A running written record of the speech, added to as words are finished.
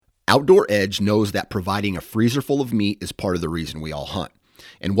Outdoor Edge knows that providing a freezer full of meat is part of the reason we all hunt.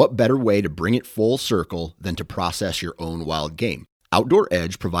 And what better way to bring it full circle than to process your own wild game? Outdoor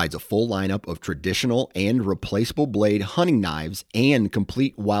Edge provides a full lineup of traditional and replaceable blade hunting knives and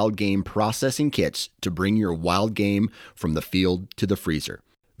complete wild game processing kits to bring your wild game from the field to the freezer.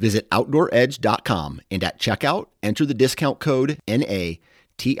 Visit OutdoorEdge.com and at checkout, enter the discount code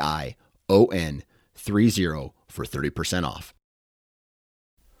NATION30 for 30% off.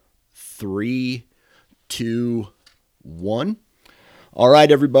 3, 2, 1. All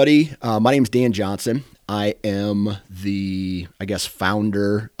right, everybody. My name is Dan Johnson. I am the,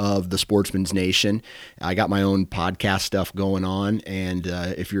 founder of the Sportsman's Nation. I got my own podcast stuff going on, and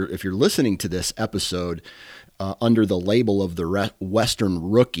if you're listening to this episode under the label of the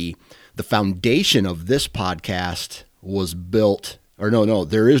Western Rookie, the foundation of this podcast was built. Or no,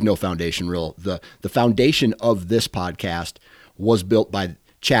 there is no foundation. The foundation of this podcast was built by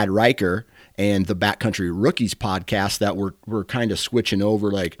Chad Riker and the Backcountry Rookies podcast that we're kind of switching over,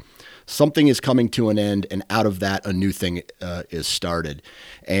 like something is coming to an end, and out of that, a new thing is started.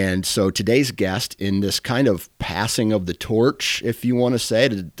 And so today's guest, in this kind of passing of the torch, if you want to say,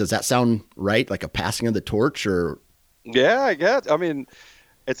 does that sound right? Like a passing of the torch, or? Yeah, I guess. I mean,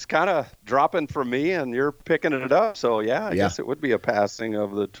 it's kind of dropping from me and you're picking it up. So yeah, I guess it would be a passing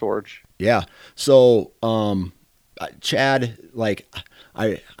of the torch. Yeah. So, Chad, like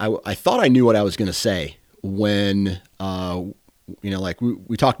I thought I knew what I was going to say when,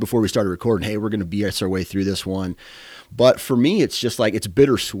 we talked before we started recording, hey, we're going to BS our way through this one. But for me, it's just like, it's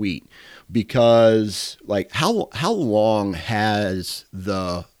bittersweet because like how long has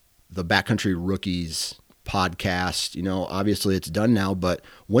the Backcountry Rookies podcast, obviously it's done now, but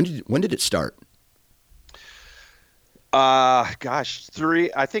when did it start? I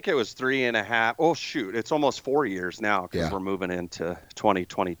think it was 3.5. Oh shoot. It's almost 4 years now because we're moving into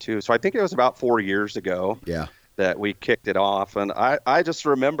 2022. So I think it was about 4 years ago that we kicked it off. And I just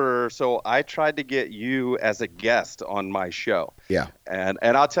remember, so I tried to get you as a guest on my show. Yeah. And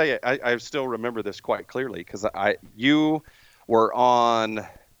I'll tell you, I still remember this quite clearly because you were on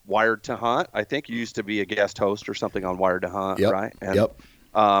Wired to Hunt. I think you used to be a guest host or something on Wired to Hunt, right? And,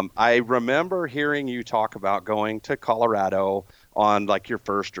 I remember hearing you talk about going to Colorado on like your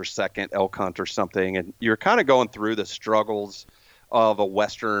first or second elk hunt or something, and you're kind of going through the struggles of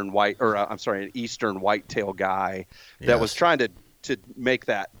an eastern whitetail guy that was trying to make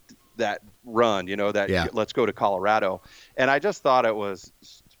that run, let's go to Colorado. And I just thought it was,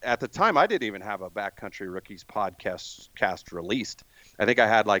 at the time, I didn't even have a Backcountry Rookies podcast released. I think I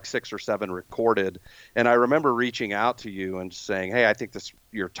had like 6 or 7 recorded, and I remember reaching out to you and saying, "Hey, I think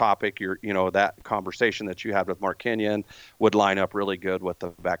your topic, that conversation that you had with Mark Kenyon would line up really good with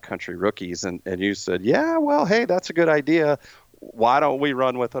the Backcountry Rookies." And you said, "Yeah, well, hey, that's a good idea. Why don't we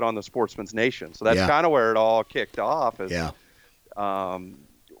run with it on the Sportsman's Nation?" So that's kind of where it all kicked off. I've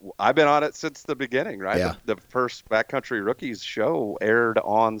been on it since the beginning, right? Yeah. The first Backcountry Rookies show aired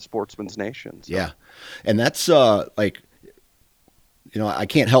on Sportsman's Nation. So. Yeah, and that's I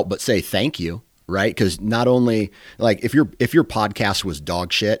can't help but say thank you, right? Because not only like if your podcast was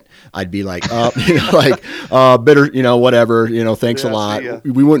dog shit, I'd be like, bitter, whatever, thanks a lot.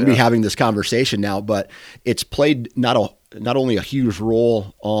 We wouldn't be having this conversation now, but it's played not only a huge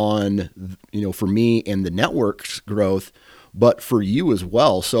role on, for me and the network's growth, but for you as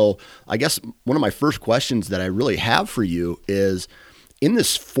well. So I guess one of my first questions that I really have for you is, in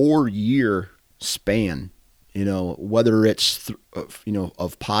this 4-year span, whether it's,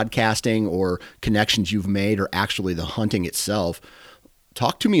 of podcasting or connections you've made or actually the hunting itself,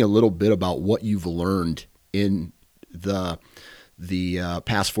 talk to me a little bit about what you've learned in the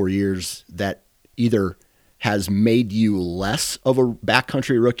past 4 years that either has made you less of a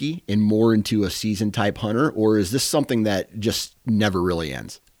backcountry rookie and more into a seasoned type hunter, or is this something that just never really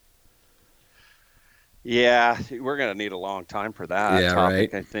ends? Yeah, we're going to need a long time for that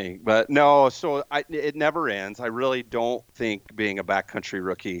topic, right? I think. But no, so it never ends. I really don't think being a backcountry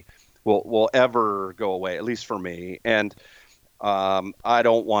rookie will ever go away, at least for me. And I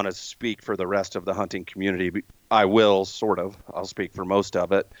don't want to speak for the rest of the hunting community. I will, sort of. I'll speak for most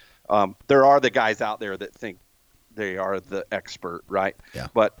of it. There are the guys out there that think they are the expert, right? Yeah.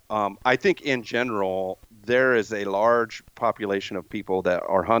 But I think in general, there is a large population of people that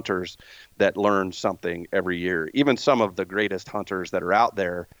are hunters that learn something every year. Even some of the greatest hunters that are out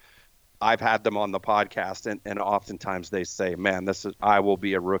there, I've had them on the podcast, and oftentimes they say, man, I will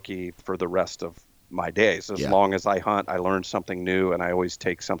be a rookie for the rest of my days. As long as I hunt, I learn something new, and I always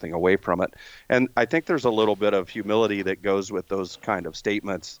take something away from it. And I think there's a little bit of humility that goes with those kind of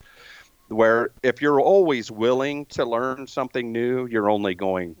statements. where if you're always willing to learn something new, you're only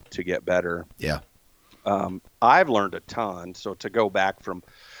going to get better. Yeah. I've learned a ton. So to go back from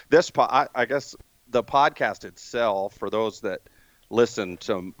this, I guess the podcast itself, for those that listen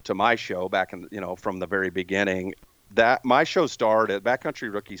to my show back in, from the very beginning, that my show started,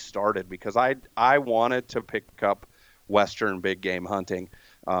 Backcountry Rookies started because I wanted to pick up Western big game hunting.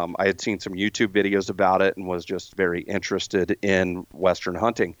 I had seen some YouTube videos about it and was just very interested in Western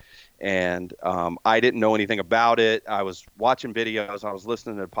hunting. And I didn't know anything about it. I was watching videos, I was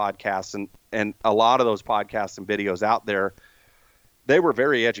listening to podcasts, and a lot of those podcasts and videos out there, they were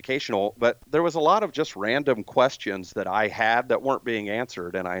very educational, but there was a lot of just random questions that I had that weren't being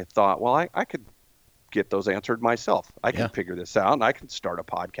answered. And I thought, well, I could get those answered myself. I can figure this out and I can start a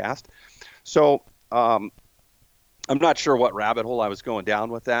podcast. So I'm not sure what rabbit hole I was going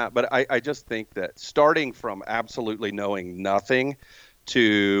down with that, but I just think that starting from absolutely knowing nothing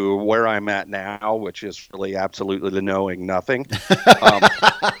to where I'm at now, which is really absolutely knowing nothing.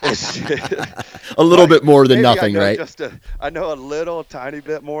 A little bit more than nothing, right? I know a little tiny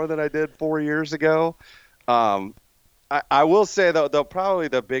bit more than I did 4 years ago. I will say though, probably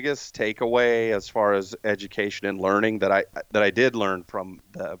the biggest takeaway as far as education and learning that I did learn from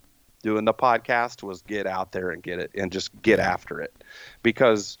doing the podcast was get out there and get it and just get after it,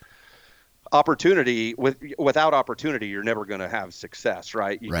 because without opportunity, you're never going to have success,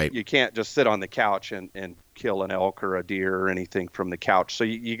 right? You can't just sit on the couch and kill an elk or a deer or anything from the couch. So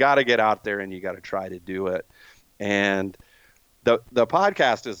you got to get out there and you got to try to do it. And the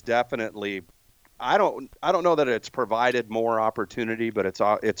podcast is definitely, I don't know that it's provided more opportunity, but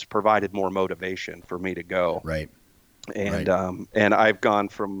it's provided more motivation for me to go. Right. And and I've gone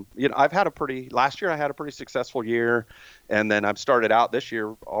from, last year I had a pretty successful year, and then I've started out this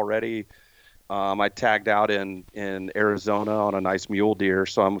year already. I tagged out in Arizona on a nice mule deer,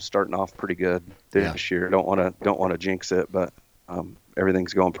 so I'm starting off pretty good this year. Don't want to jinx it, but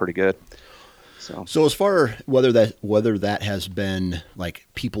everything's going pretty good. So as far whether that has been like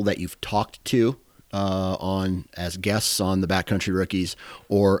people that you've talked to on as guests on the Backcountry Rookies,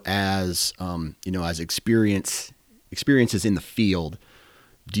 or as as experiences in the field,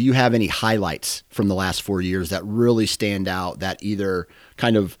 do you have any highlights from the last 4 years that really stand out, that either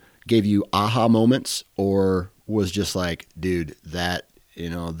kind of gave you aha moments, or was just like, dude, that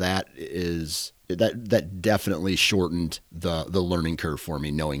definitely shortened the learning curve for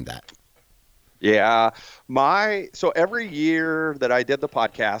me, knowing that? Yeah. So every year that I did the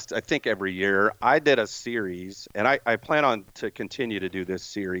podcast, I think every year I did a series, and I plan on to continue to do this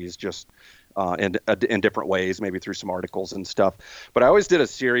series just in different ways, maybe through some articles and stuff. But I always did a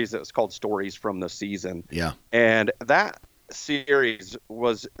series that was called Stories from the Season. Yeah. And that series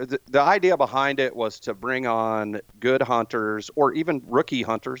was, the idea behind it was to bring on good hunters, or even rookie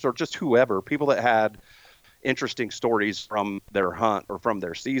hunters, or just whoever, people that had interesting stories from their hunt or from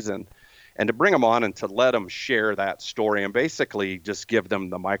their season, and to bring them on and to let them share that story, and basically just give them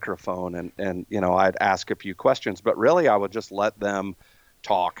the microphone and I'd ask a few questions, but really I would just let them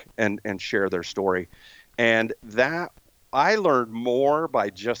talk and share their story. And that, I learned more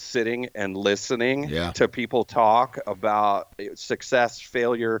by just sitting and listening to people talk about success,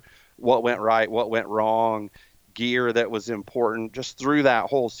 failure, what went right, what went wrong, gear that was important, just through that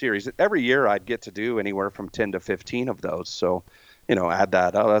whole series. Every year I'd get to do anywhere from 10 to 15 of those. So, add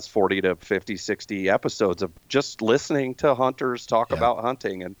that, that's 40 to 50, 60 episodes of just listening to hunters talk about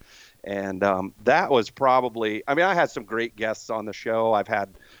hunting. And that was probably, I had some great guests on the show. I've had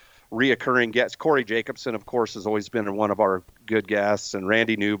reoccurring guests. Corey Jacobson, of course, has always been one of our good guests, and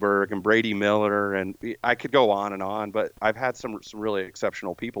Randy Newberg and Brady Miller, and I could go on, but I've had some really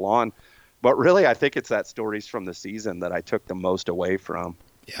exceptional people on. But really, I think it's that Stories from the Season that I took the most away from.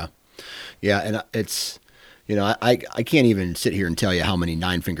 Yeah, and it's, I can't even sit here and tell you how many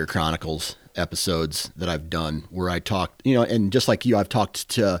Nine Finger Chronicles episodes that I've done where I talked, and just like you, I've talked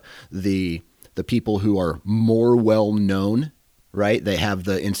to the people who are more well known. Right. They have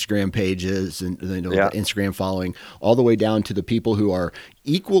the Instagram pages and the Instagram following, all the way down to the people who are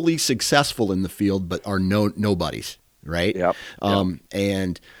equally successful in the field, but are nobodies. Right. Yep.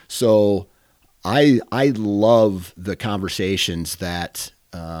 And so I love the conversations that,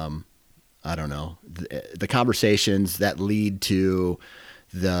 the conversations that lead to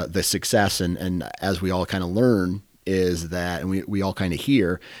the success. And as we all kind of learn is that, and we all kind of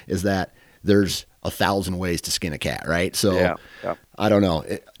hear, is that there's 1,000 ways to skin a cat, right? So I don't know.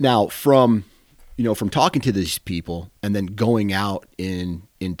 Now from talking to these people and then going out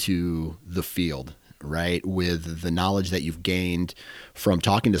into the field, right, with the knowledge that you've gained from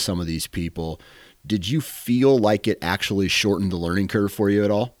talking to some of these people, did you feel like it actually shortened the learning curve for you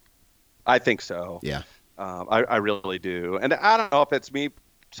at all? I think so. Yeah. I really do. And I don't know if it's me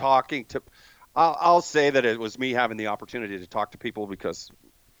talking to, I'll say that it was me having the opportunity to talk to people because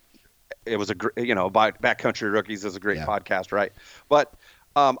it was Backcountry Rookies is a great podcast, right? But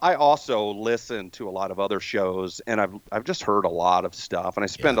I also listen to a lot of other shows, and I've just heard a lot of stuff, and I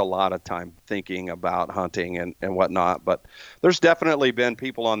spend a lot of time thinking about hunting and whatnot. But there's definitely been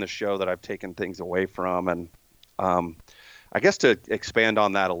people on the show that I've taken things away from, and I guess to expand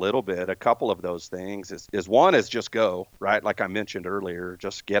on that a little bit, a couple of those things is one is just go, right? Like I mentioned earlier,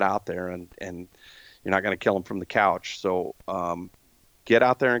 just get out there and you're not going to kill them from the couch. So get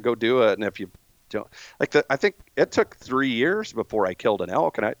out there and go do it. And if you don't, I think it took 3 years before I killed an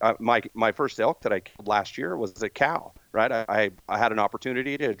elk. And my first elk that I killed last year was a cow, right? I had an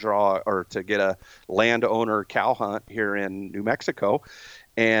opportunity to to get a landowner cow hunt here in New Mexico.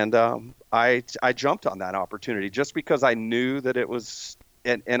 And I jumped on that opportunity just because I knew that it was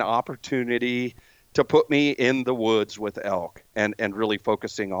an opportunity to put me in the woods with elk and really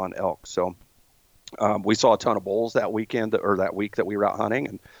focusing on elk. So we saw a ton of bulls that weekend or that week that we were out hunting,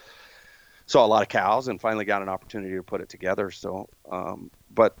 and saw a lot of cows, and finally got an opportunity to put it together. So,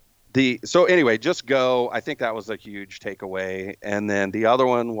 so anyway, just go. I think that was a huge takeaway. And then the other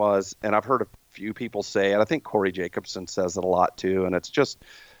one was, and I've heard a few people say, and I think Corey Jacobson says it a lot too, and it's just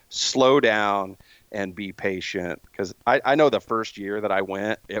slow down and be patient. Because I know the first year that I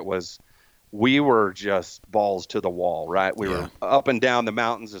went, we were just balls to the wall, right? We were up and down the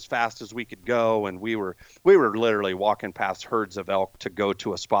mountains as fast as we could go, and we were literally walking past herds of elk to go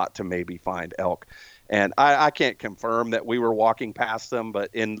to a spot to maybe find elk. And I can't confirm that we were walking past them,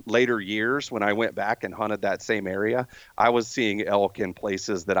 but in later years, when I went back and hunted that same area, I was seeing elk in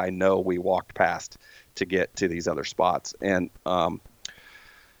places that I know we walked past to get to these other spots. And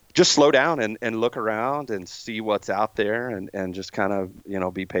just slow down and look around and see what's out there, and just kind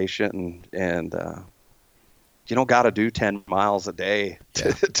of, be patient and you don't got to do 10 miles a day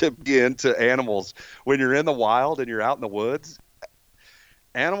to be into animals. When you're in the wild and you're out in the woods,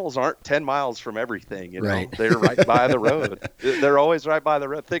 animals aren't 10 miles from everything, Right. They're right by the road. They're always right by the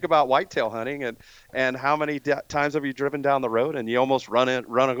road. Think about whitetail hunting and how many times have you driven down the road and you almost run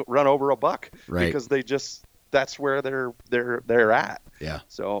over a buck, right? Because that's where they're at. Yeah.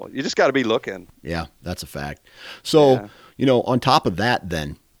 So you just got to be looking. Yeah, that's a fact. So, on top of that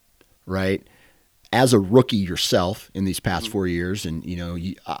then, right, as a rookie yourself in these past 4 years, and,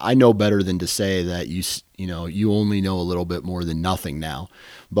 I know better than to say that you only know a little bit more than nothing now,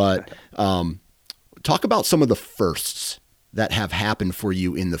 but talk about some of the firsts that have happened for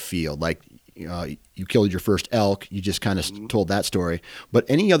you in the field. Like, you killed your first elk. You just kind of told that story, but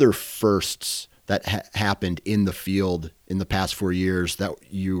any other firsts that happened in the field in the past 4 years that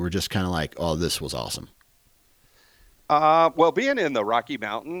you were just kind of like, oh, this was awesome? Well, being in the Rocky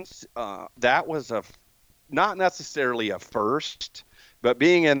Mountains, that was not necessarily a first, but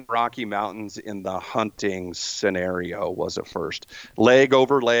being in Rocky Mountains in the hunting scenario was a first. Leg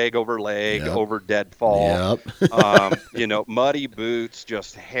over leg over leg, over deadfall. Yep. Muddy boots,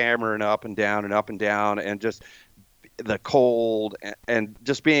 just hammering up and down and up and down, and just the cold and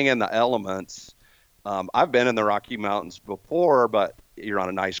just being in the elements. I've been in the Rocky Mountains before, but you're on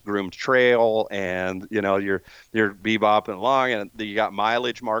a nice groomed trail, and you're bebopping along, and you got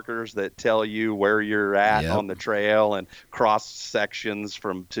mileage markers that tell you where you're at on the trail, and cross sections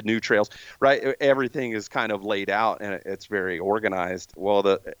to new trails. Right, everything is kind of laid out, and it's very organized. Well,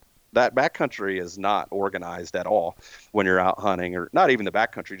 that backcountry is not organized at all when you're out hunting, or not even the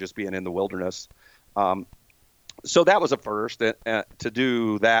backcountry, just being in the wilderness. So that was a first to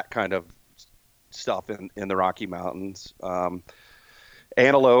do that kind of stuff in the Rocky Mountains.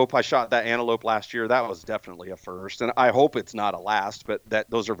 Antelope, I shot that antelope last year. That was definitely a first, and I hope it's not a last, but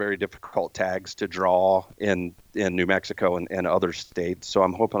those are very difficult tags to draw in New Mexico and other states. So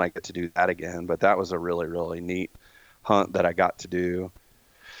I'm hoping I get to do that again, but that was a really, really neat hunt that I got to do.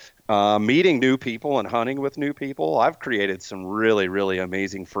 Meeting new people and hunting with new people. I've created some really, really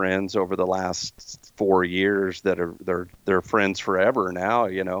amazing friends over the last 4 years that are they're friends forever now,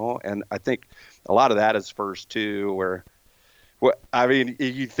 and I think a lot of that is first too, where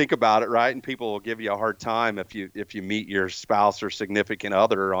you think about it, right? And people will give you a hard time if you meet your spouse or significant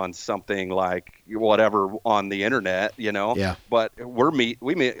other on something like whatever on the internet, Yeah. But we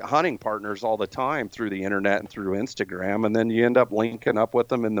meet hunting partners all the time through the internet and through Instagram, and then you end up linking up with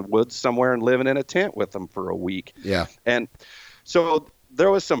them in the woods somewhere and living in a tent with them for a week. Yeah. And so there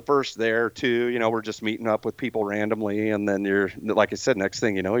was some first there too. We're just meeting up with people randomly, and then you're, like I said, next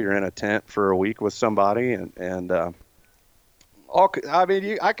thing you know, you're in a tent for a week with somebody, and I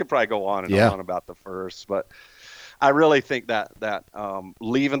could probably go on and on about the first, but I really think that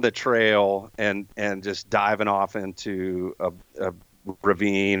leaving the trail and just diving off into a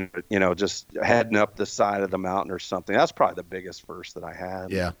ravine, just heading up the side of the mountain or something, that's probably the biggest first that I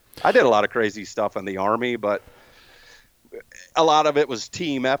had. Yeah. I did a lot of crazy stuff in the Army, but a lot of it was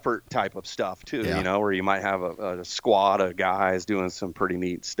team effort type of stuff too, where you might have a squad of guys doing some pretty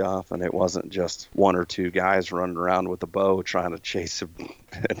neat stuff, and it wasn't just one or two guys running around with a bow trying to chase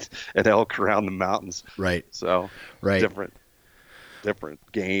an elk around the mountains. Right. So different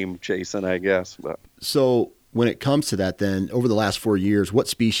game chasing, I guess. But so when it comes to that, then over the last 4 years, what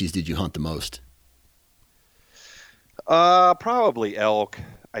species did you hunt the most? Probably elk.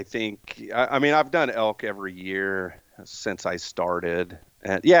 I think. I mean, I've done elk every year since I started,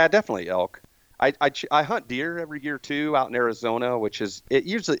 and yeah, definitely elk. I hunt deer every year too out in Arizona, which is it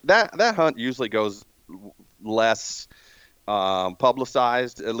usually that hunt usually goes less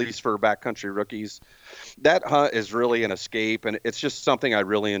publicized, at least for backcountry rookies. That hunt is really an escape, and it's just something I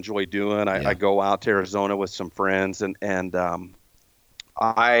really enjoy doing. I go out to Arizona with some friends, and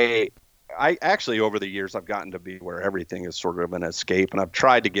I actually over the years I've gotten to be where everything is sort of an escape, and I've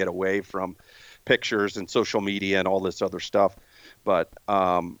tried to get away from pictures and social media and all this other stuff. But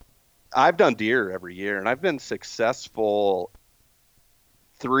I've done deer every year, and I've been successful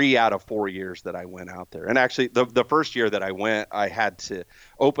 3 out of 4 years that I went out there. And actually the first year that I went,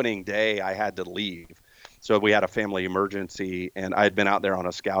 opening day, I had to leave. So we had a family emergency, and I had been out there on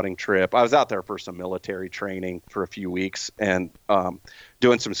a scouting trip. I was out there for some military training for a few weeks, and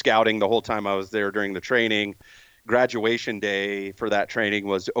doing some scouting the whole time I was there during the training. Graduation day for that training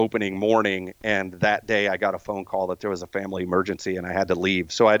was opening morning, and that day I got a phone call that there was a family emergency and I had to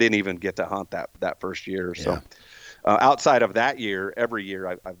leave. So I didn't even get to hunt that first year. Yeah. So outside of that year, every year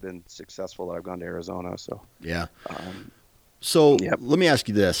I've been successful that I've gone to Arizona. So yeah. Let me ask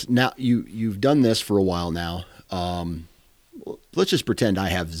you this. Now you've done this for a while now. Let's just pretend I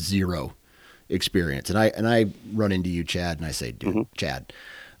have zero experience, and I run into you, Chad, and I say, dude, Chad,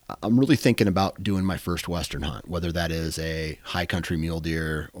 I'm really thinking about doing my first Western hunt, whether that is a high country mule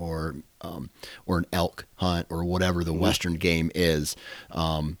deer or an elk hunt or whatever the Western game is.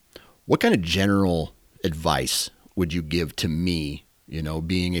 What kind of general advice would you give to me,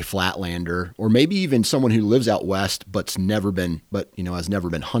 being a flatlander, or maybe even someone who lives out west has never been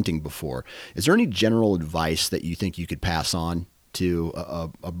hunting before? Is there any general advice that you think you could pass on to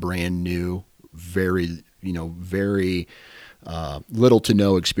a brand new, very little to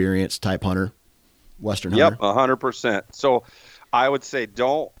no experience type hunter, Western hunter? Yep, 100%. So I would say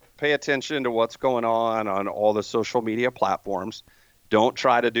don't pay attention to what's going on all the social media platforms. Don't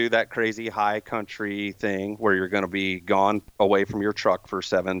try to do that crazy high country thing where you're going to be gone away from your truck for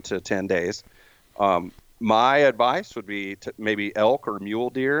 7 to 10 days. My advice would be to maybe elk or mule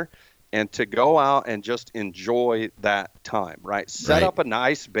deer, and to go out and just enjoy that time, right? Set up a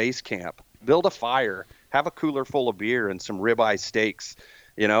nice base camp, build a fire, have a cooler full of beer and some ribeye steaks,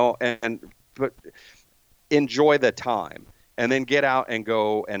 but enjoy the time, and then get out and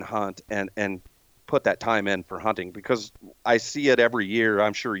go and hunt and put that time in for hunting, because I see it every year.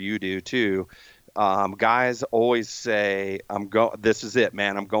 I'm sure you do too. Guys always say, this is it,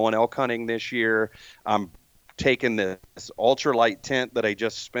 man. I'm going elk hunting this year. I'm taking this ultralight tent that I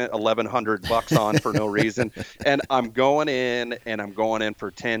just spent $1,100 on for no reason, and I'm going in for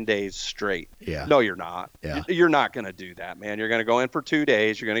 10 days straight. Yeah. No, you're not. Yeah. You're not going to do that, man. You're going to go in for 2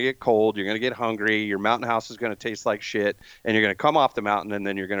 days. You're going to get cold. You're going to get hungry. Your mountain house is going to taste like shit, and you're going to come off the mountain, and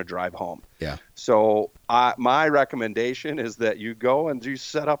then you're going to drive home. Yeah. So my recommendation is that you go and you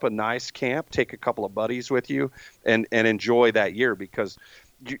set up a nice camp, take a couple of buddies with you, and enjoy that year, because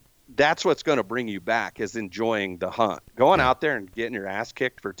that's what's going to bring you back, is enjoying the hunt. Going out there and getting your ass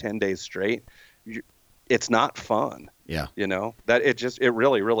kicked for 10 days straight, it's not fun. Yeah. That it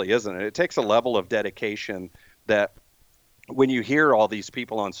really, really isn't. It takes a level of dedication that when you hear all these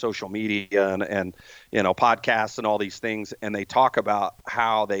people on social media and podcasts and all these things, and they talk about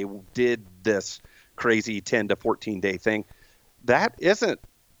how they did this crazy 10 to 14 day thing,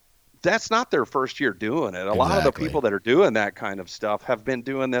 that's not their first year doing it. A lot of the people that are doing that kind of stuff have been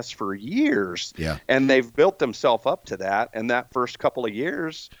doing this for years. Yeah. And they've built themselves up to that. And that first couple of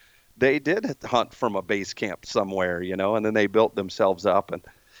years, they did hunt from a base camp somewhere, and then they built themselves up.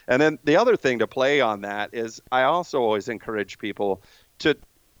 And then the other thing to play on that is, I also always encourage people to,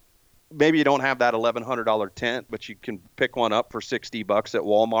 maybe you don't have that $1,100 tent, but you can pick one up for $60 at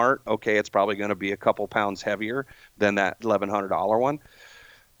Walmart. Okay, it's probably going to be a couple pounds heavier than that $1,100 one.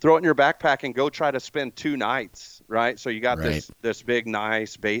 throw it in your backpack and go try to spend 2 nights, right? So you got this big,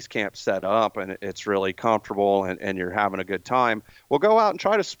 nice base camp set up, and it's really comfortable, and you're having a good time. Well, go out and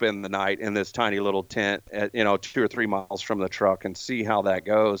try to spend the night in this tiny little tent at, 2 or 3 miles from the truck and see how that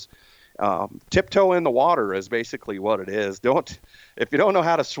goes. Tiptoe in the water is basically what it is. If you don't know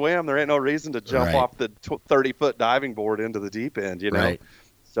how to swim, there ain't no reason to jump off the 30-foot diving board into the deep end,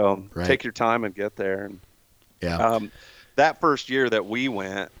 So take your time and get there. And, that first year that we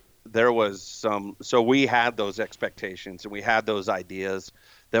went, there was so we had those expectations and we had those ideas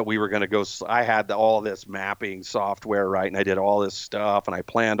that we were going to go. I had all this mapping software, right? And I did all this stuff and I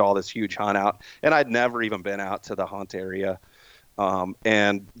planned all this huge hunt out, and I'd never even been out to the hunt area.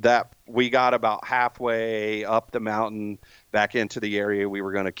 And that we got about halfway up the mountain back into the area we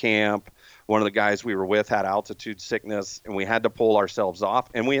were going to camp. One of the guys we were with had altitude sickness, and we had to pull ourselves off,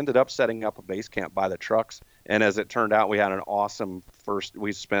 and we ended up setting up a base camp by the trucks. And as it turned out, we had an awesome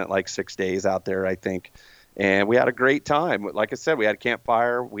we spent like 6 days out there, I think, and we had a great time. Like I said, we had a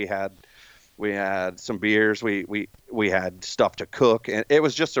campfire, we had some beers, we had stuff to cook, and it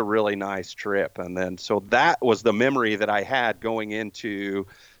was just a really nice trip. And then so that was the memory that I had going into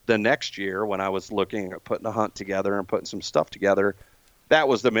the next year when I was looking at putting a hunt together and putting some stuff together. That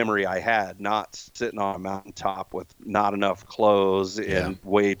was the memory I had, not sitting on a mountaintop with not enough clothes and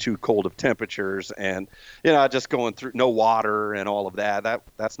way too cold of temperatures and, just going through no water and all of that.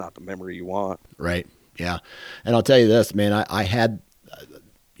 That's not the memory you want. Right. Yeah. And I'll tell you this, man, I had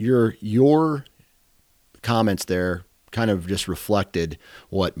your comments there kind of just reflected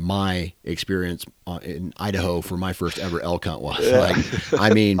what my experience in Idaho for my first ever elk hunt was. Yeah.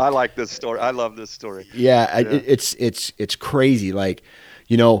 I like this story. I love this story. Yeah. It's crazy. Like,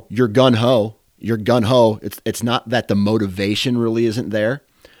 you're gun ho. It's not that the motivation really isn't there,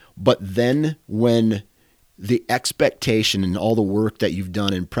 but then when the expectation and all the work that you've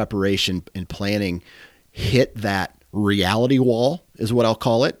done in preparation and planning hit that reality wall is what I'll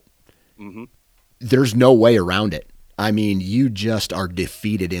call it. Mm-hmm. There's no way around it. I mean, you just are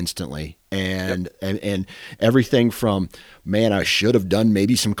defeated instantly. And everything from, man, I should have done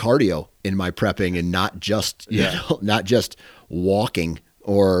maybe some cardio in my prepping and not just, not just walking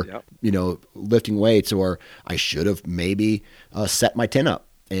or, lifting weights, or I should have maybe set my tent up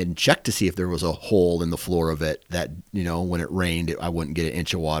and checked to see if there was a hole in the floor of it that, when it rained, I wouldn't get an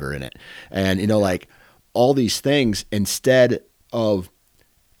inch of water in it. And, like all these things, instead of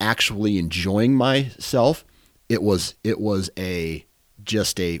actually enjoying myself, it was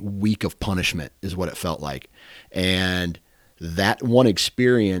just a week of punishment is what it felt like. And that one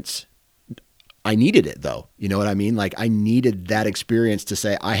experience, I needed it though. You know what I mean? Like I needed that experience to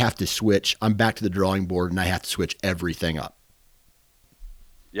say, I have to switch. I'm back to the drawing board and I have to switch everything up.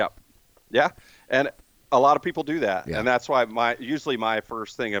 Yep. Yeah. And a lot of people do that. Yeah. And that's why usually my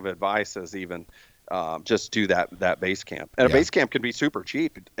first thing of advice is even, just do that base camp. And a base camp can be super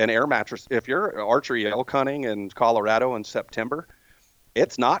cheap. An air mattress, if you're archery elk hunting in Colorado in September,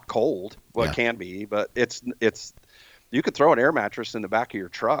 it's not cold. Well, it can be, but it's you could throw an air mattress in the back of your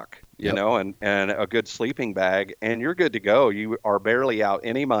truck, you know, and a good sleeping bag, and you're good to go. You are barely out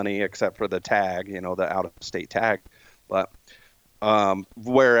any money except for the tag, the out-of-state tag. But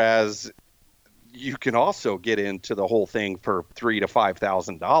whereas you can also get into the whole thing for $3,000 to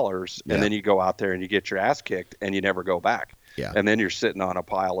 $5,000, and then you go out there and you get your ass kicked and you never go back. Yeah. And then you're sitting on a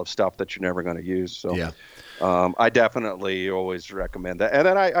pile of stuff that you're never going to use. So I definitely always recommend that. And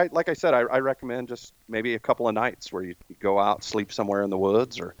then I like I said, I recommend just maybe a couple of nights where you go out, sleep somewhere in the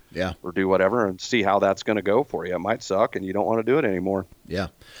woods or do whatever and see how that's going to go for you. It might suck and you don't want to do it anymore. Yeah.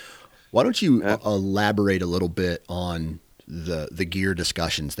 Why don't you elaborate a little bit on the gear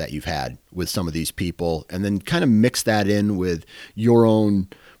discussions that you've had with some of these people, and then kind of mix that in with your own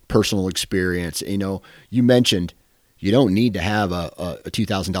personal experience. You mentioned you don't need to have a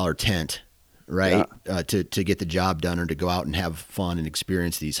 $2,000 tent, right? To get the job done or to go out and have fun and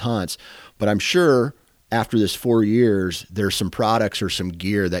experience these hunts. But I'm sure after this 4 years, there's some products or some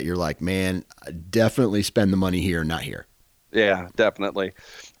gear that you're like, man, definitely spend the money here, not here. Yeah, definitely.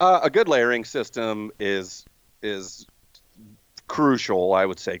 A good layering system is crucial, I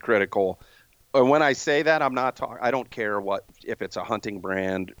would say, critical. When I say that, I'm not talking, I don't care if it's a hunting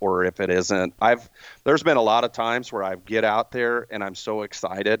brand or if it isn't. There's been a lot of times where I get out there and I'm so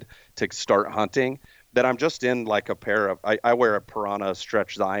excited to start hunting that I'm just in like a pair of, I wear a Piranha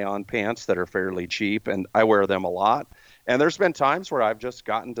Stretch Zion pants that are fairly cheap, and I wear them a lot. And there's been times where I've just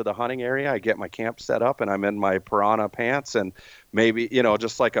gotten to the hunting area, I get my camp set up and I'm in my Piranha pants and maybe,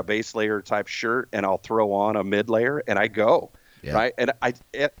 just like a base layer type shirt, and I'll throw on a mid layer and I go. Yeah. Right. And I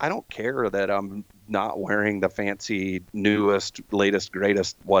don't care that I'm not wearing the fancy, newest, latest,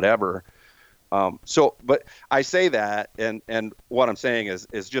 greatest, whatever. But I say that, and what I'm saying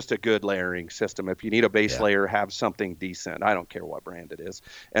is just a good layering system. If you need a base layer, have something decent. I don't care what brand it is.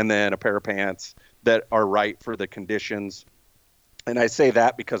 And then a pair of pants that are right for the conditions. And I say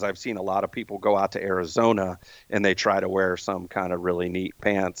that because I've seen a lot of people go out to Arizona and they try to wear some kind of really neat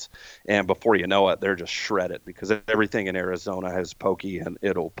pants. And before you know it, they're just shredded because everything in Arizona is pokey and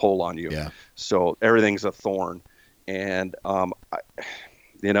it'll pull on you. Yeah. So everything's a thorn. And,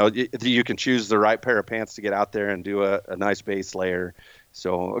 you can choose the right pair of pants to get out there and do a nice base layer.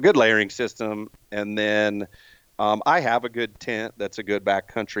 So a good layering system. And then I have a good tent. That's a good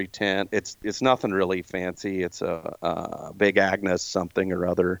backcountry tent. It's nothing really fancy. It's a Big Agnes something or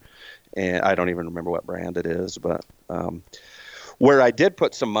other. And I don't even remember what brand it is. But where I did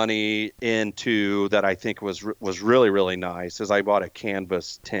put some money into that I think was really, really nice is I bought a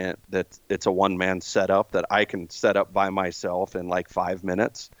canvas tent it's a one-man setup that I can set up by myself in like 5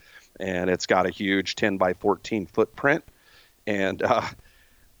 minutes. And it's got a huge 10 by 14 footprint. And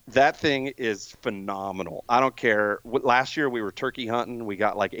that thing is phenomenal. I don't care. Last year we were turkey hunting. We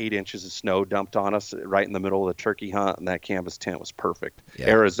got like 8 inches of snow dumped on us right in the middle of the turkey hunt, and that canvas tent was perfect. Yeah.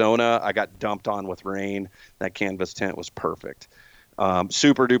 Arizona, I got dumped on with rain. That canvas tent was perfect.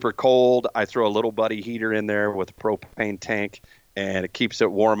 Super duper cold. I throw a little buddy heater in there with a propane tank, and it keeps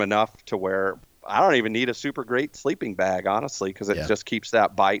it warm enough to where I don't even need a super great sleeping bag, honestly, because it just keeps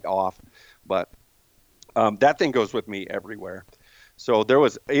that bite off. But that thing goes with me everywhere. So I did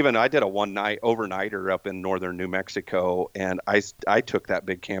a overnighter up in northern New Mexico, and I took that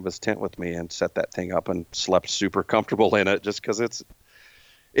big canvas tent with me and set that thing up and slept super comfortable in it just because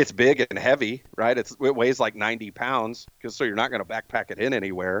it's big and heavy, right? It weighs like 90 pounds, so you're not going to backpack it in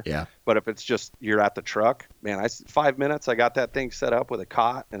anywhere. Yeah. But if it's just you're at the truck, man, 5 minutes, I got that thing set up with a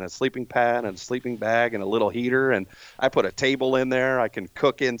cot and a sleeping pad and a sleeping bag and a little heater, and I put a table in there. I can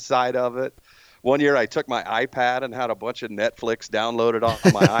cook inside of it. One year I took my iPad and had a bunch of Netflix downloaded on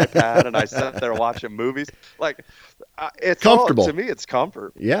my iPad, and I sat there watching movies. Like, it's comfortable. To me, it's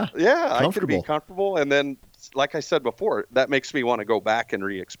comfort. Yeah. I can be comfortable. And then, like I said before, that makes me want to go back and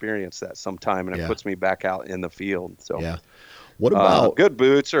re-experience that sometime, and it puts me back out in the field. So, what about good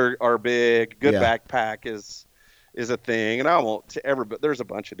boots are big. Good backpack is a thing, and I won't but there's a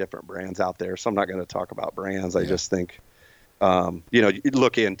bunch of different brands out there, so I'm not going to talk about brands. I just think. You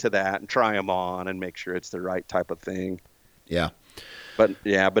look into that and try them on and make sure it's the right type of thing. Yeah. But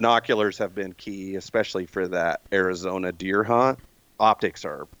binoculars have been key, especially for that Arizona deer hunt. Optics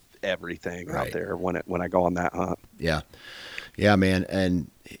are everything out there when I go on that hunt. Yeah. Yeah, man. And,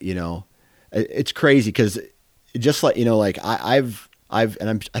 it's crazy because just like, I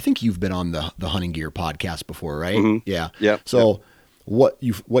think you've been on the Hunting Gear podcast before, right? Mm-hmm. Yeah. Yeah. So what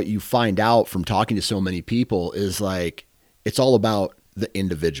you find out from talking to so many people is like, it's all about the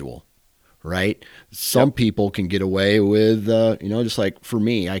individual, right? Some people can get away with, just like for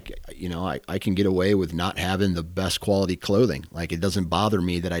me, I can get away with not having the best quality clothing. Like it doesn't bother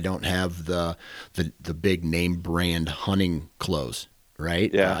me that I don't have the big name brand hunting clothes,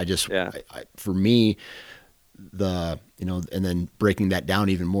 right? Yeah. For me, and then breaking that down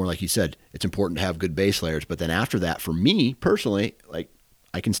even more, like you said, it's important to have good base layers. But then after that, for me personally, like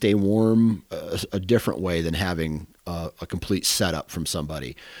I can stay warm a different way than having a complete setup from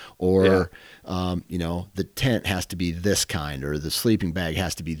somebody, or the tent has to be this kind, or the sleeping bag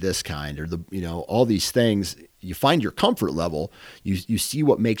has to be this kind, or all these things. You find your comfort level. You see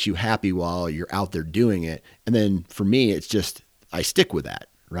what makes you happy while you're out there doing it, and then for me, it's just I stick with that.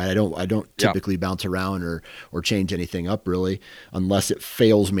 Right. I don't typically bounce around or change anything up really, unless it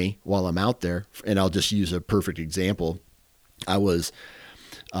fails me while I'm out there. And I'll just use a perfect example. I was.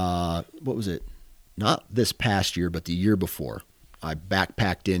 What was it? Not this past year, but the year before. I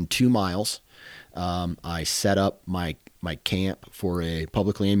backpacked in 2 miles. I set up my camp for a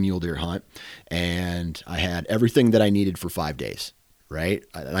public land mule deer hunt, and I had everything that I needed for 5 days. Right.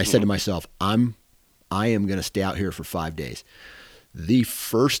 And I said to myself, I am going to stay out here for 5 days. The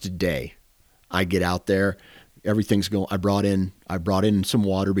first day I get out there, everything's going. I brought in some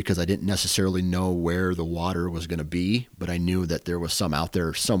water because I didn't necessarily know where the water was going to be, but I knew that there was some out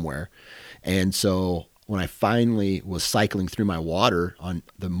there somewhere. And so when I finally was cycling through my water on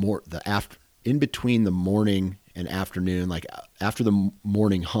in between the morning and afternoon, like after the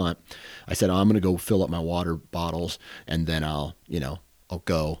morning hunt, I said, I'm going to go fill up my water bottles, and then I'll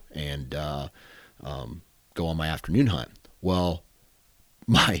go and go on my afternoon hunt. Well,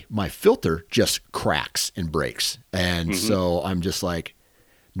 my filter just cracks and breaks. And so I'm just like,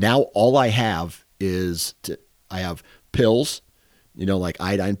 now all I have is I have pills like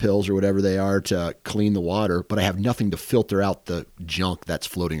iodine pills or whatever they are to clean the water, but I have nothing to filter out the junk that's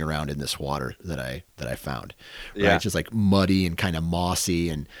floating around in this water that I found. Right? Yeah. It's just like muddy and kind of mossy.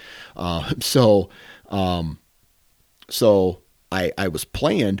 And so I was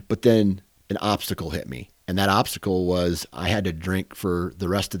planned, but then an obstacle hit me. And that obstacle was I had to drink for the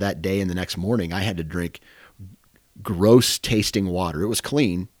rest of that day, and the next morning I had to drink gross tasting water. It was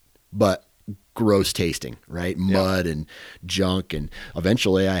clean, but gross tasting, right? Mud and junk. And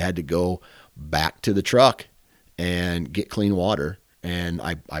eventually I had to go back to the truck and get clean water. And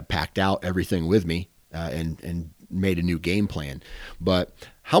I packed out everything with me and made a new game plan. But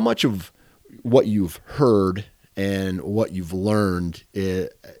how much of what you've heard and what you've learned is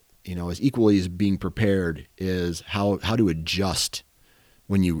equally as being prepared is how to adjust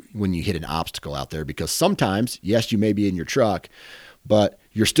when you hit an obstacle out there? Because sometimes, yes, you may be in your truck, but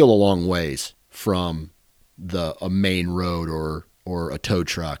you're still a long ways from a main road or a tow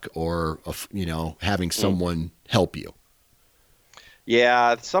truck or having someone help you.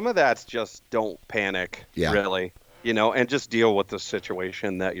 Yeah, some of that's just don't panic, really, and just deal with the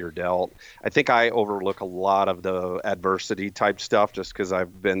situation that you're dealt. I think I overlook a lot of the adversity type stuff just because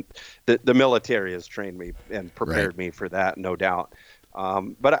I've been the military has trained me and prepared me for that, no doubt.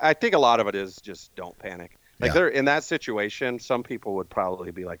 But I think a lot of it is just don't panic. Like they're in that situation, some people would probably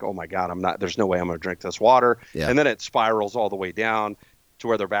be like, oh my God, there's no way I'm going to drink this water. Yeah. And then it spirals all the way down to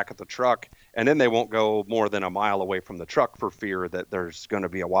where they're back at the truck. And then they won't go more than a mile away from the truck for fear that there's going to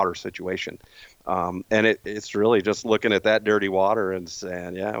be a water situation. And it's really just looking at that dirty water and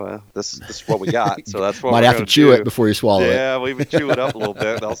saying, yeah, well, this is what we got. So that's what might have to chew it before you swallow it. Yeah, we would chew it up a little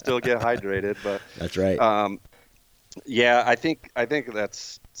bit. They'll still get hydrated, but that's right. Yeah, I think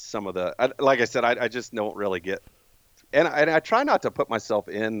that's some of the, like I said, I just don't really get, and I try not to put myself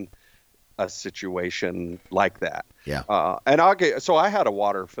in a situation like that. Yeah. And I had a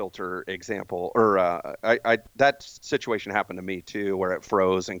water filter example, or that situation happened to me too, where it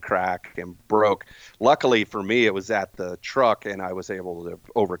froze and cracked and broke. Luckily for me, it was at the truck and I was able to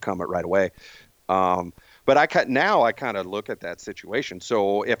overcome it right away. But I kind of look at that situation.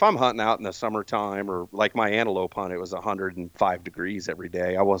 So if I'm hunting out in the summertime, or like my antelope hunt, it was 105 degrees every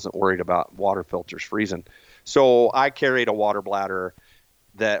day. I wasn't worried about water filters freezing. So I carried a water bladder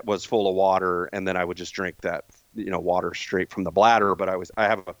that was full of water, and then I would just drink that, water straight from the bladder. But I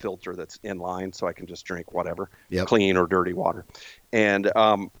have a filter that's in line, so I can just drink whatever, clean or dirty water. And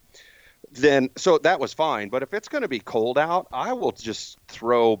so that was fine. But if it's going to be cold out, I will just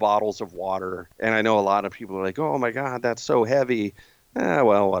throw bottles of water. And I know a lot of people are like, oh my God, that's so heavy.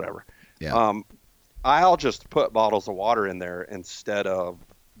 Well, whatever. Yeah. I'll just put bottles of water in there instead of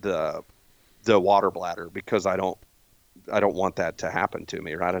the water bladder, because I don't want that to happen to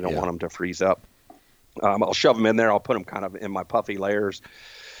me, right? I don't want them to freeze up. I'll shove them in there. I'll put them kind of in my puffy layers.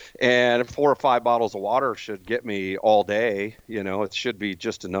 And 4 or 5 bottles of water should get me all day. It should be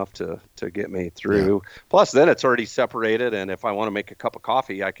just enough to get me through. Yeah. Plus, then it's already separated. And if I want to make a cup of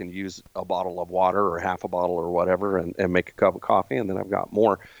coffee, I can use a bottle of water or half a bottle or whatever and make a cup of coffee. And then I've got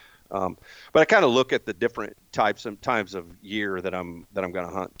more. But I kind of look at the different types and times of year that I'm going to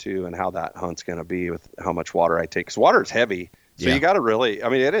hunt too, and how that hunt's going to be with how much water I take. Because water is heavy. So you got to really,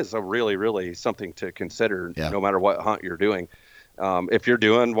 it is a really, really something to consider no matter what hunt you're doing. If you're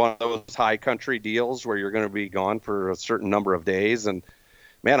doing one of those high country deals where you're going to be gone for a certain number of days, and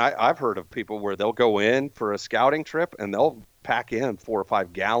man, I've heard of people where they'll go in for a scouting trip and they'll pack in 4 or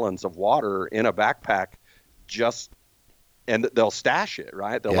 5 gallons of water in a backpack, and they'll stash it,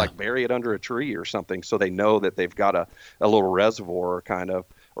 right? They'll like bury it under a tree or something, so they know that they've got a little reservoir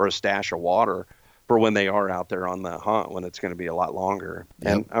or a stash of water for when they are out there on the hunt, when it's going to be a lot longer.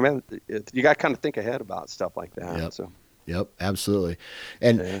 Yep. And you got to kind of think ahead about stuff like that. Yep. So. Yep, absolutely.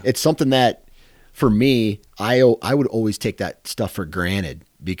 And it's something that for me, I would always take that stuff for granted,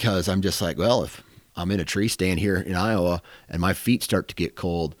 because I'm just like, well, if I'm in a tree stand here in Iowa and my feet start to get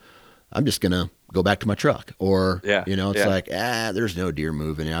cold, I'm just going to go back to my truck. Or, it's like, there's no deer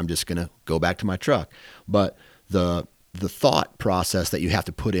moving, and I'm just going to go back to my truck. But the thought process that you have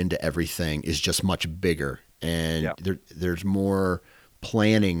to put into everything is just much bigger. And there's more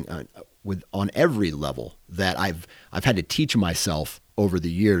planning on every level that I've had to teach myself over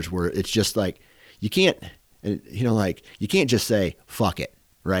the years, where it's just like, you can't just say, fuck it.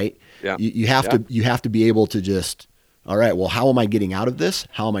 Right. Yeah. You have to be able to just, all right, well, how am I getting out of this?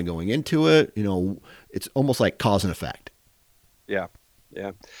 How am I going into it? It's almost like cause and effect. Yeah.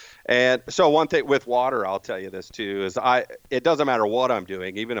 Yeah. And so one thing with water, I'll tell you this too, is it doesn't matter what I'm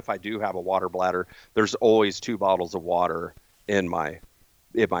doing. Even if I do have a water bladder, there's always 2 bottles of water in my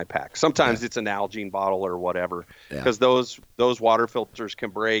in my pack. Sometimes it's an Nalgene bottle or whatever, because those water filters can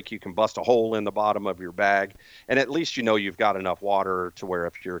break. You can bust a hole in the bottom of your bag, and at least you've got enough water to where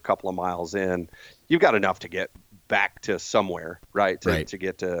if you're a couple of miles in, you've got enough to get back to somewhere, right? To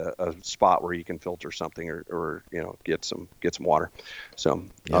get to a spot where you can filter something or get some water. So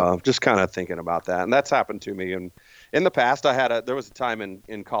just kind of thinking about that, and that's happened to me. And in the past, there was a time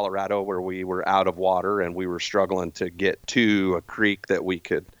in Colorado where we were out of water and we were struggling to get to a creek that we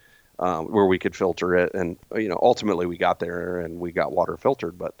could, where we could filter it. And, ultimately we got there and we got water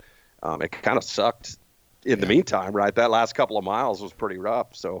filtered, but it kind of sucked in the meantime, right? That last couple of miles was pretty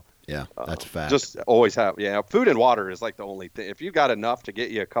rough. So that's a fact. Just always have, food and water is like the only thing. If you got enough to get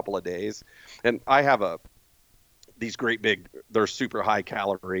you a couple of days, and I have these great big, they're super high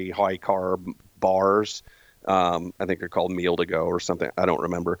calorie, high carb bars. I think they're called Meal to Go or something. I don't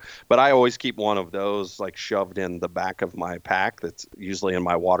remember, but I always keep one of those like shoved in the back of my pack. That's usually in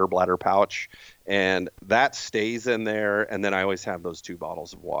my water bladder pouch, and that stays in there. And then I always have those 2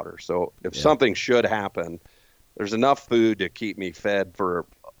 bottles of water. So if something should happen, there's enough food to keep me fed for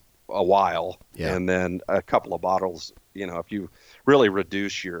a while, and then a couple of bottles. If you really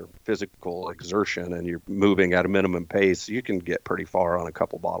reduce your physical exertion and you're moving at a minimum pace, you can get pretty far on a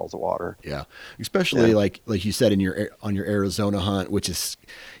couple bottles of water. Yeah, especially like you said on your Arizona hunt, which is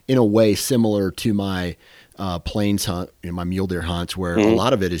in a way similar to my plains hunt, my mule deer hunts, where a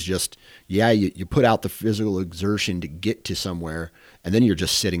lot of it is just you put out the physical exertion to get to somewhere, and then you're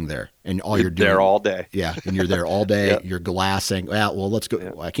just sitting there, and you're doing there all day. Yeah, and you're there all day. You're glassing. Well, let's go.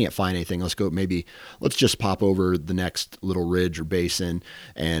 Well, I can't find anything. Let's go. Let's just pop over the next little ridge or basin,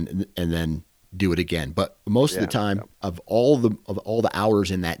 and then do it again. But most of the time, of all the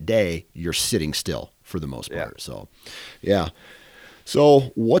hours in that day, you're sitting still for the most part. So,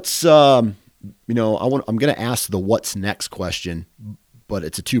 So what's I'm going to ask the what's next question, but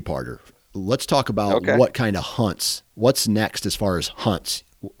it's a 2-parter. Let's talk about what kind of hunts. What's next as far as hunts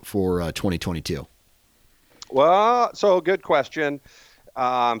for 2022? Well, so good question.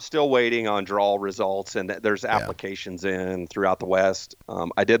 I'm still waiting on draw results, and there's applications in throughout the West.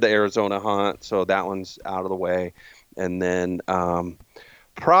 I did the Arizona hunt, so that one's out of the way. And then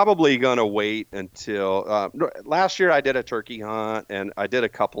probably going to wait until last year I did a turkey hunt, and I did a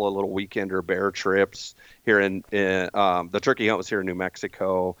couple of little weekender bear trips here in the turkey hunt was here in New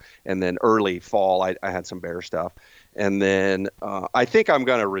Mexico, and then early fall I had some bear stuff. And then I think I'm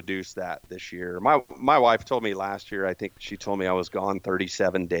going to reduce that this year. My wife told me last year, I think she told me I was gone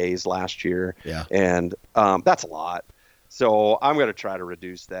 37 days last year. Yeah. And that's a lot. So I'm going to try to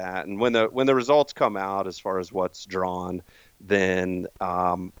reduce that. And when the results come out as far as what's drawn, then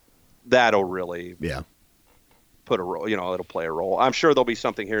that'll really put a role, it'll play a role. I'm sure there'll be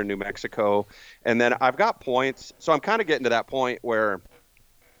something here in New Mexico. And then I've got points. So I'm kind of getting to that point where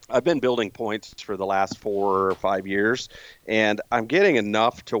I've been building points for the last 4 or 5 years, and I'm getting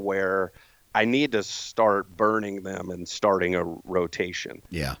enough to where I need to start burning them and starting a rotation.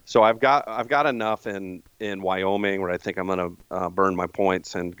 Yeah. So I've got enough in Wyoming where I think I'm going to burn my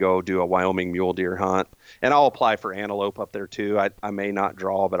points and go do a Wyoming mule deer hunt, and I'll apply for antelope up there too. I may not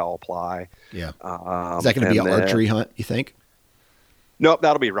draw, but I'll apply. Yeah. Is that going to be an archery hunt, you think? Nope,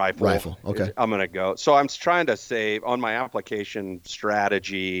 that'll be rifle. Rifle, okay. I'm going to go. So I'm trying to save on my application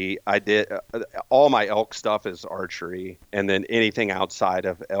strategy. I did all my elk stuff is archery, and then anything outside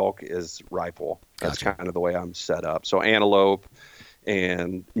of elk is rifle. That's kind of the way I'm set up. So antelope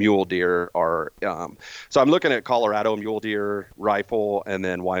and mule deer are so I'm looking at Colorado mule deer rifle and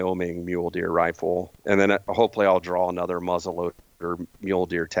then Wyoming mule deer rifle, and then hopefully I'll draw another muzzleloader mule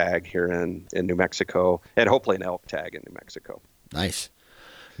deer tag here in New Mexico, and hopefully an elk tag in New Mexico. Nice.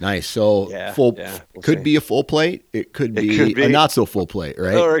 So we'll could see. Be a full plate. It could be a not so full plate,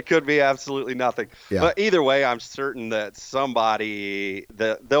 right? Or it could be absolutely nothing. Yeah. But either way, I'm certain that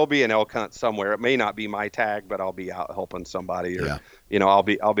there'll be an elk hunt somewhere. It may not be my tag, but I'll be out helping somebody, or I'll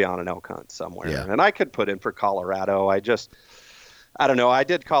be on an elk hunt somewhere. Yeah. And I could put in for Colorado. I don't know. I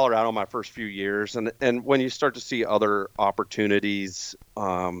did Colorado my first few years, and when you start to see other opportunities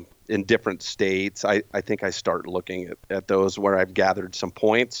in different states, I think I start looking at those where I've gathered some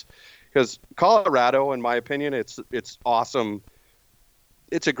points, because Colorado, in my opinion, it's awesome.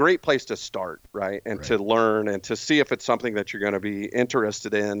 It's a great place to start, right? And to learn and to see if it's something that you're going to be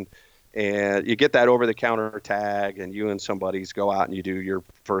interested in. and you get that over-the-counter tag, and you and somebody's go out and you do your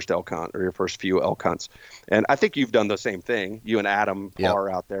first elk hunt or your first few elk hunts. And I think you've done the same thing. You and Adam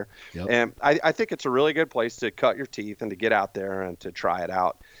are out there. Yep. And I think it's a really good place to cut your teeth and to get out there and to try it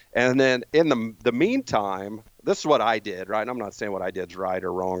out. And then in the meantime, this is what I did, right? And I'm not saying what I did is right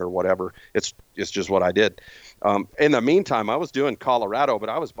or wrong or whatever. It's just what I did. In the meantime, I was doing Colorado, but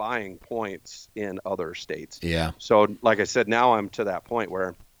I was buying points in other states. Yeah. So like I said, now I'm to that point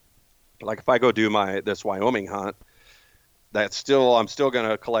where, like, if I go do this Wyoming hunt, I'm still going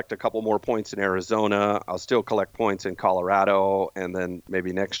to collect a couple more points in Arizona. I'll still collect points in Colorado, and then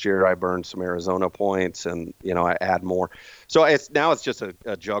maybe next year I burn some Arizona points, and I add more. So it's just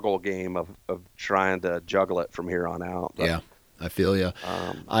a juggle game of trying to juggle it from here on out. But, yeah, I feel you.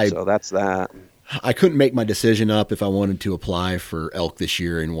 So that's that. I couldn't make my decision up if I wanted to apply for elk this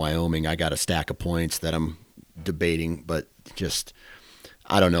year in Wyoming. I got a stack of points that I'm debating, but just,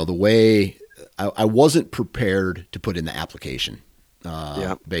 I don't know, the way I wasn't prepared to put in the application,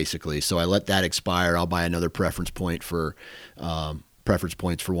 basically. So I let that expire. I'll buy another preference points for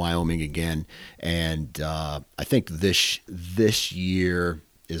Wyoming again. And I think this year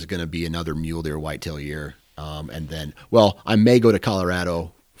is going to be another mule deer whitetail year. And then, I may go to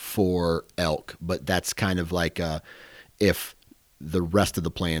Colorado for elk, but that's kind of like if the rest of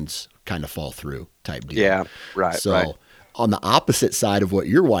the plans kind of fall through type deal. Yeah, right. So right. On the opposite side of what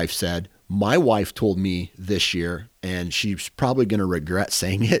your wife said, my wife told me this year, and she's probably going to regret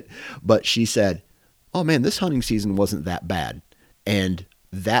saying it, but she said, "Oh man, this hunting season wasn't that bad." And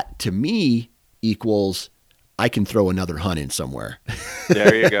that to me equals I can throw another hunt in somewhere.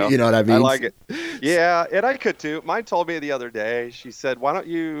 There you go. You know what I mean? I like it. Yeah, and I could too. Mine told me the other day, she said, "Why don't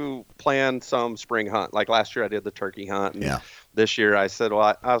you plan some spring hunt?" Like last year I did the turkey hunt. And this year I said,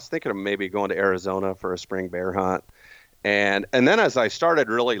 well, I was thinking of maybe going to Arizona for a spring bear hunt. And then as I started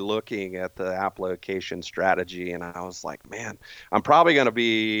really looking at the application strategy, and I was like, man, I'm probably going to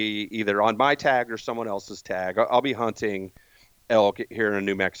be either on my tag or someone else's tag. I'll be hunting elk here in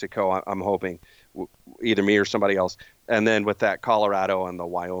New Mexico, I'm hoping, either me or somebody else. And then with that Colorado and the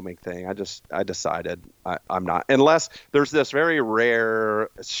Wyoming thing, I decided I'm not, unless there's this very rare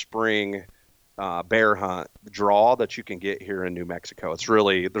spring bear hunt draw that you can get here in New Mexico.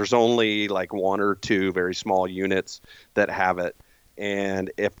 There's only like one or two very small units that have it.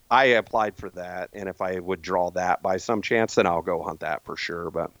 And if I applied for that, and if I would draw that by some chance, then I'll go hunt that for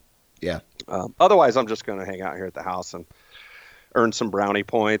sure. But otherwise I'm just going to hang out here at the house and earn some brownie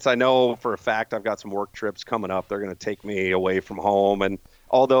points. I know for a fact I've got some work trips coming up. They're going to take me away from home, and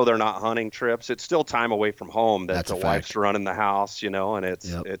although they're not hunting trips, it's still time away from home that the wife's running the house, and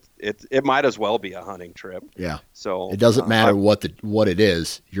it might as well be a hunting trip. Yeah. So it doesn't matter what it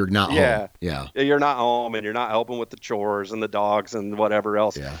is. You're not home. Yeah. You're not home, and you're not helping with the chores and the dogs and whatever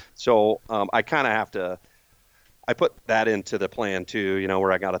else. Yeah. So I kind of have to. I put that into the plan too,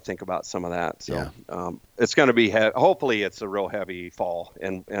 where I got to think about some of that. So it's going to be, hopefully it's a real heavy fall,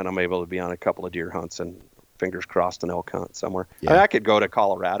 and I'm able to be on a couple of deer hunts and fingers crossed an elk hunt somewhere. Yeah. I could go to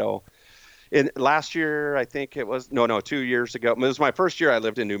Colorado. Last year, I think it was, 2 years ago. It was my first year I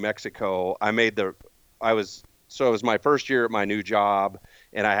lived in New Mexico. It was my first year at my new job,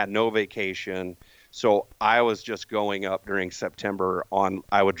 and I had no vacation. So I was just going up during September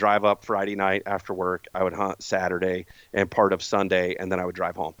I would drive up Friday night after work. I would hunt Saturday and part of Sunday, and then I would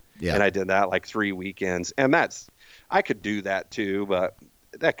drive home. Yeah. And I did that like 3 weekends. And I could do that too, but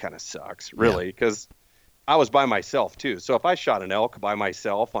that kind of sucks really, because I was by myself too. So if I shot an elk by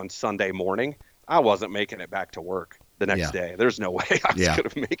myself on Sunday morning, I wasn't making it back to work the next day. There's no way I was going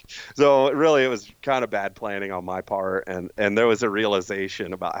to make it. So really, it was kind of bad planning on my part. And there was a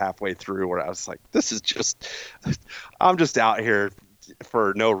realization about halfway through where I was like, I'm just out here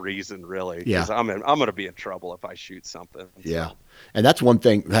for no reason really. Yeah. I'm going to be in trouble if I shoot something. Yeah. So. And that's one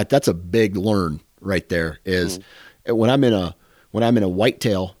thing that's a big learn right there is when I'm in a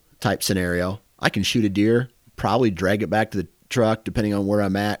whitetail type scenario, I can shoot a deer, probably drag it back to the truck, depending on where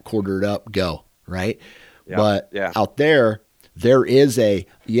I'm at, quarter it up, go, right? Yeah, but out there is the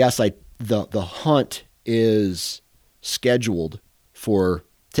hunt is scheduled to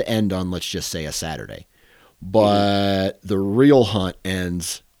end on, let's just say, a Saturday. But the real hunt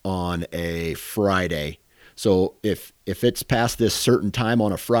ends on a Friday. So if it's past this certain time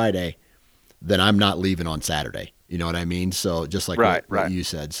on a Friday, then I'm not leaving on Saturday. You know what I mean? So just like what you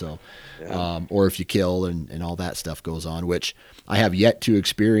said. So, or if you kill and all that stuff goes on, which I have yet to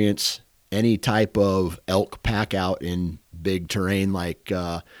experience any type of elk pack out in big terrain like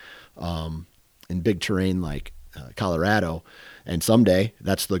Colorado. And someday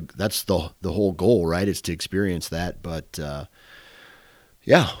that's the whole goal, right? Is to experience that. But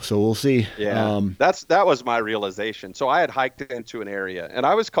Yeah, so we'll see. Yeah, that was my realization. So I had hiked into an area, and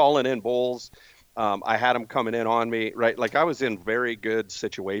I was calling in bulls. I had them coming in on me, right? Like I was in very good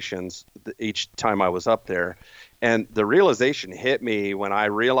situations each time I was up there, and the realization hit me when I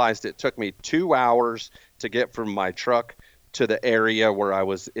realized it took me 2 hours to get from my truck to the area where I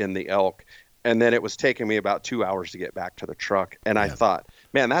was in the elk, and then it was taking me about 2 hours to get back to the truck. And I thought,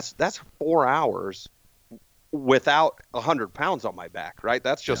 man, that's 4 hours without 100 pounds on my back, right?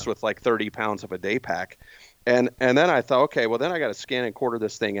 That's just with like 30 pounds of a day pack. And then I thought, okay, well then I got to scan and quarter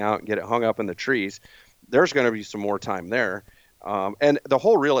this thing out and get it hung up in the trees. There's going to be some more time there. And the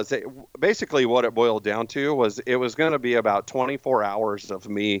whole realization, basically what it boiled down to was it was going to be about 24 hours of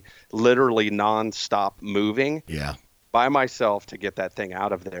me literally nonstop moving by myself to get that thing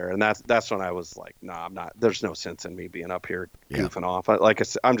out of there. And that's when I was like, no, I'm not, there's no sense in me being up here goofing off. Like I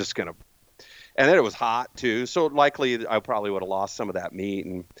said, I'm just going to. And then it was hot too, so likely I probably would have lost some of that meat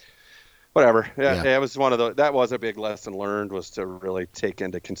and whatever. It was one of the. That was a big lesson learned, was to really take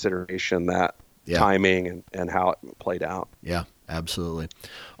into consideration that timing and how it played out. Yeah, absolutely.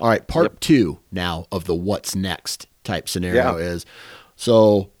 All right, part 2 now of the what's next type scenario is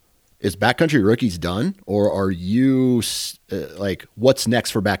Backcountry Rookies done, or are you like what's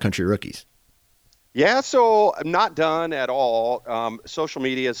next for Backcountry Rookies? Yeah, so I'm not done at all. Social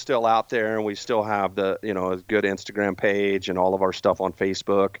media is still out there, and we still have a good Instagram page and all of our stuff on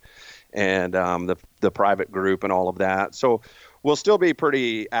Facebook, and the private group and all of that. So we'll still be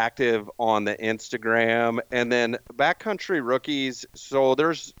pretty active on the Instagram, and then Backcountry Rookies. So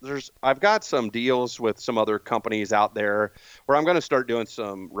I've got some deals with some other companies out there where I'm going to start doing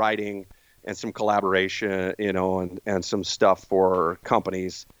some writing and some collaboration, and some stuff for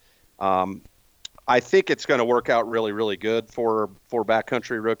companies. I think it's going to work out really, really good for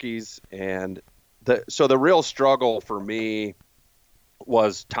Backcountry Rookies. And so the real struggle for me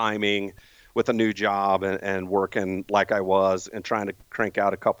was timing with a new job and working like I was and trying to crank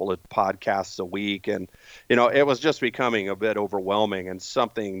out a couple of podcasts a week. And, it was just becoming a bit overwhelming, and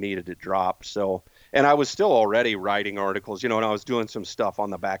something needed to drop. So, and I was still already writing articles, and I was doing some stuff on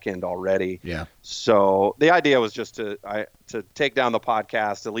the back end already. Yeah. So the idea was just to take down the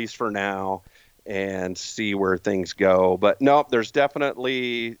podcast, at least for now, and see where things go. But no, there's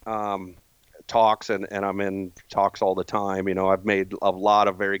definitely talks, and I'm in talks all the time. I've made a lot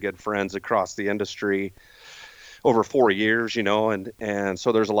of very good friends across the industry over 4 years, and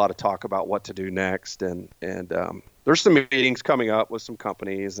so there's a lot of talk about what to do next. And there's some meetings coming up with some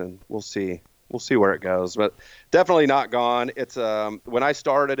companies, and we'll see where it goes, but definitely not gone. It's when I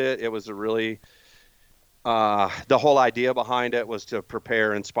started it was a really the whole idea behind it was to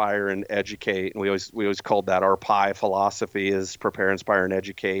prepare, inspire, and educate. And we always called that our PIE philosophy, is prepare, inspire, and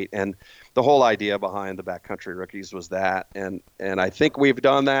educate. And the whole idea behind the Backcountry Rookies was that. And I think we've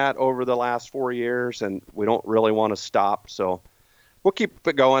done that over the last 4 years, and we don't really want to stop. So we'll keep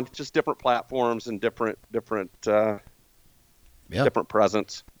it going, just different platforms and different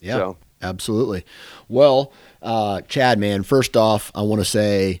presence. Yeah, so. Absolutely. Well, Chad, man, first off, I want to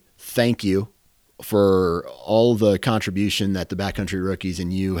say thank you for all the contribution that the Backcountry Rookies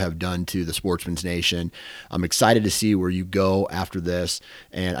and you have done to the Sportsman's Nation. I'm excited to see where you go after this.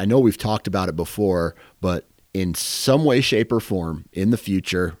 And I know we've talked about it before, but in some way, shape, or form in the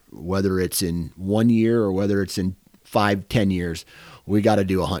future, whether it's in 1 year or whether it's in 5-10 years, we got to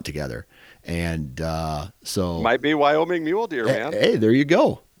do a hunt together. And so might be Wyoming mule deer, man. Hey, there you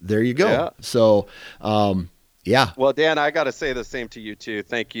go. Yeah. So, yeah. Well, Dan, I got to say the same to you too.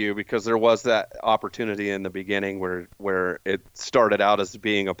 Thank you, because there was that opportunity in the beginning where it started out as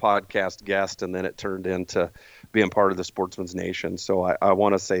being a podcast guest, and then it turned into being part of the Sportsman's Nation. So I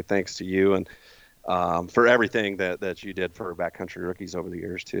want to say thanks to you and for everything that you did for Backcountry Rookies over the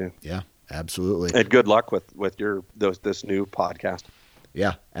years too. Yeah, absolutely. And good luck with this new podcast.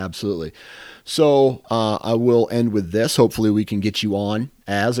 Yeah, absolutely. So I will end with this. Hopefully we can get you on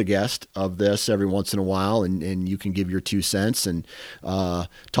as a guest of this every once in a while, and you can give your 2 cents and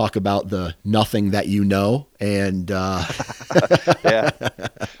talk about the nothing that you know. And yeah,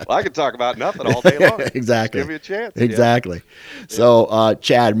 well, I could talk about nothing all day long. Exactly. Give me a chance. Exactly. Yeah. So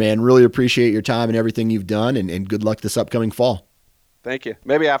Chad, man, really appreciate your time and everything you've done, and good luck this upcoming fall. Thank you.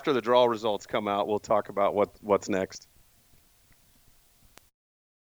 Maybe after the draw results come out, we'll talk about what's next.